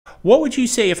What would you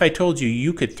say if I told you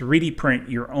you could 3D print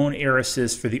your own air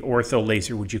assist for the ortho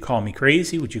laser? Would you call me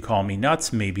crazy? Would you call me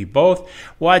nuts? Maybe both.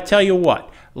 Well, I tell you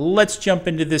what, let's jump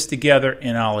into this together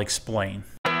and I'll explain.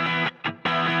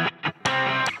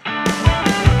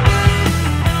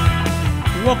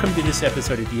 Welcome to this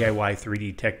episode of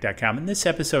DIY3DTech.com. In this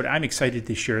episode, I'm excited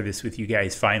to share this with you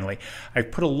guys finally.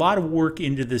 I've put a lot of work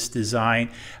into this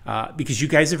design because you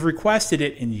guys have requested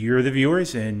it, and you're the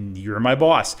viewers, and you're my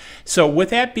boss. So with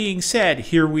that being said,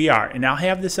 here we are. And I'll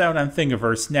have this out on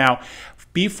Thingiverse. Now,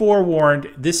 be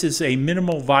forewarned, this is a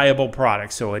minimal viable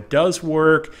product, so it does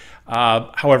work.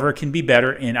 However, it can be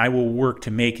better, and I will work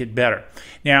to make it better.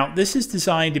 Now, this is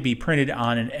designed to be printed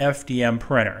on an FDM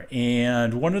printer,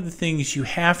 and one of the things, you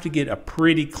have to get a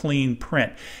pretty clean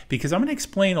print, because I'm going to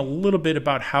explain a little bit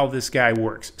about how this guy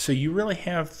works. So you really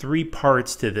have three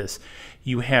parts to this.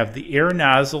 You have the air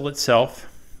nozzle itself,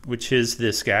 which is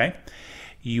this guy.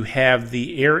 You have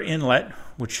the air inlet,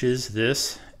 which is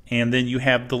this. And then you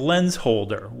have the lens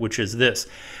holder, which is this,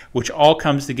 which all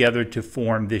comes together to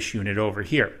form this unit over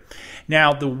here.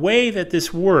 Now, the way that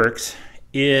this works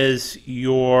is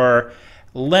your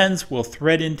lens will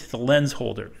thread into the lens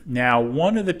holder. Now,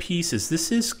 one of the pieces, this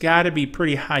has got to be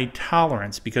pretty high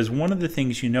tolerance, because one of the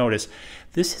things you notice,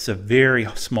 this is a very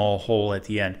small hole at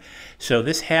the end. So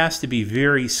this has to be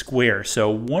very square. So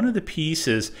one of the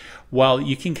pieces, while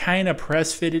you can kind of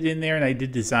press fit it in there, and I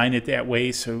did design it that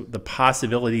way so the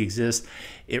possibility exists,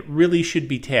 it really should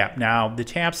be tapped. Now, the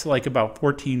tap's like about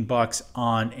 14 bucks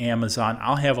on Amazon.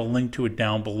 I'll have a link to it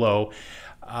down below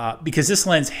because this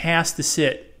lens has to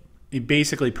sit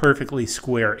basically perfectly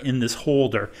square in this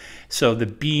holder, so the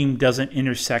beam doesn't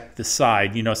intersect the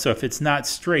side. You know, so if it's not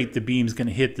straight, the beam's going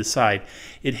to hit the side.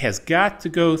 It has got to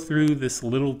go through this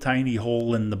little tiny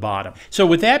hole in the bottom. So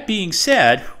with that being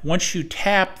said, once you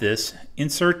tap this,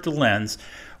 insert the lens,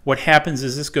 what happens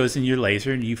is this goes in your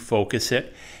laser and you focus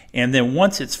it, and then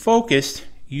once it's focused,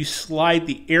 you slide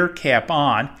the air cap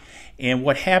on, and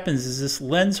what happens is this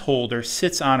lens holder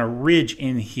sits on a ridge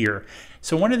in here.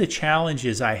 So one of the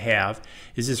challenges I have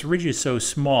is this ridge is so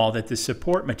small that the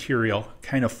support material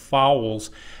kind of fouls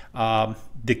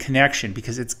the connection,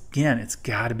 because it's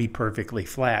got to be perfectly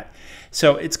flat.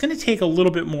 So it's going to take a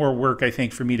little bit more work, I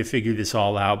think, for me to figure this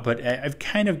all out, but I've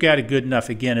kind of got it good enough,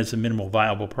 again, as a minimal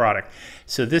viable product.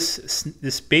 So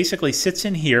this basically sits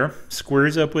in here,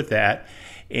 squares up with that,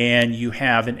 and you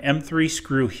have an M3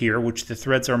 screw here, which the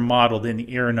threads are modeled in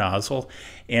the air nozzle,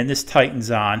 and this tightens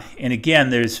on. And again,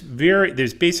 there's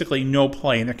basically no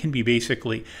play, and there can be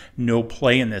basically no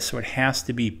play in this, so it has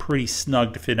to be pretty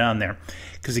snug to fit on there.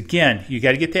 Because again, you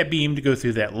got to get that beam to go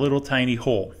through that little tiny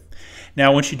hole.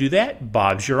 Now, once you do that,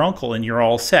 Bob's your uncle, and you're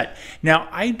all set. Now,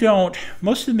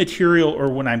 most of the material,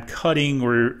 or when I'm cutting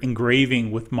or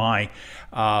engraving with my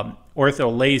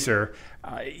ortho laser,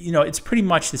 you know, it's pretty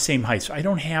much the same height, so I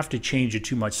don't have to change it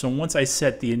too much. So once I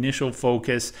set the initial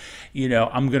focus, you know,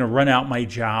 I'm going to run out my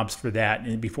jobs for that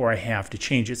and before I have to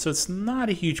change it. So it's not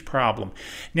a huge problem.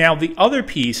 Now, the other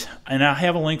piece, and I'll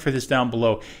have a link for this down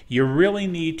below, you really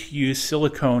need to use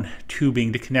silicone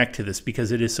tubing to connect to this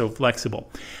because it is so flexible.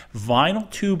 Vinyl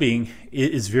tubing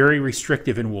is very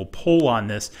restrictive and will pull on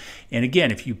this. And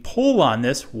again, if you pull on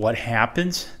this, what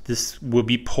happens? This will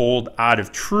be pulled out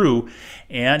of true,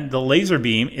 and the laser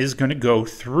beam is going to go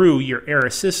through your air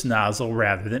assist nozzle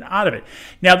rather than out of it.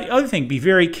 Now, the other thing, be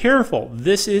very careful.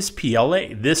 This is PLA.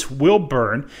 This will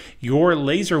burn. Your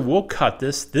laser will cut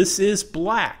this. This is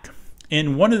black.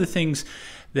 And one of the things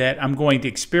that I'm going to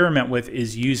experiment with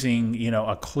is using, you know,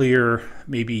 a clear,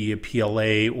 maybe a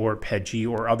PLA or PETG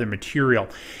or other material.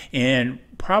 And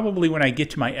probably when I get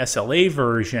to my SLA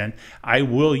version, I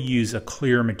will use a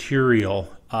clear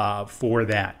material for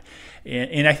that.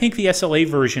 And I think the SLA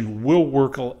version will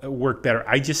work better.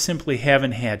 I just simply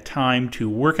haven't had time to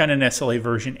work on an SLA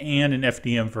version and an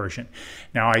FDM version.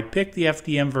 Now, I picked the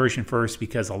FDM version first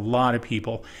because a lot of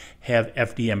people have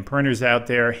FDM printers out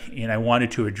there, and I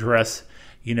wanted to address,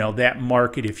 you know, that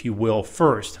market, if you will,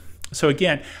 first. So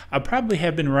again, I probably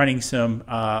have been running some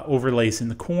overlays in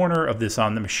the corner of this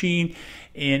on the machine.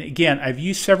 And again, I've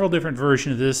used several different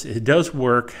versions of this. It does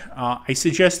work. I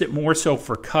suggest it more so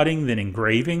for cutting than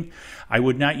engraving. I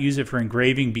would not use it for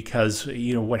engraving because,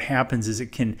 you know, what happens is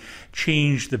it can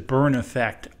change the burn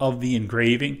effect of the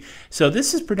engraving. So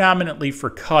this is predominantly for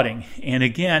cutting. And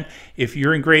again, if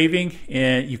you're engraving,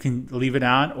 you can leave it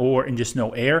on and just no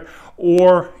air,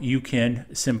 or you can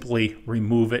simply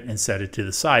remove it and set it to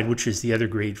the side, which is the other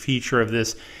great feature of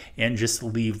this, and just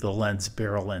leave the lens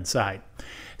barrel inside.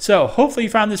 So hopefully you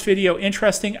found this video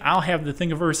interesting. I'll have the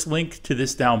Thingiverse link to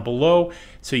this down below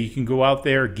so you can go out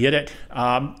there, get it.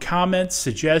 Comments,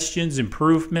 suggestions,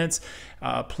 improvements,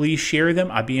 please share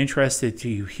them. I'd be interested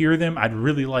to hear them. I'd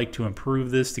really like to improve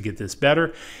this to get this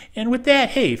better. And with that,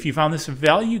 hey, if you found this of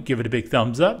value, give it a big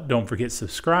thumbs up. Don't forget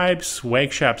subscribe,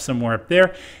 swag shop somewhere up there.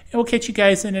 And we'll catch you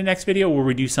guys in the next video where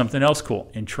we do something else cool.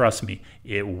 And trust me,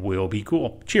 it will be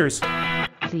cool. Cheers.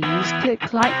 Please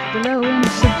click like below and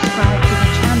subscribe to the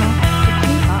channel to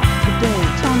keep up to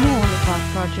date on all of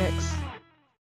our projects.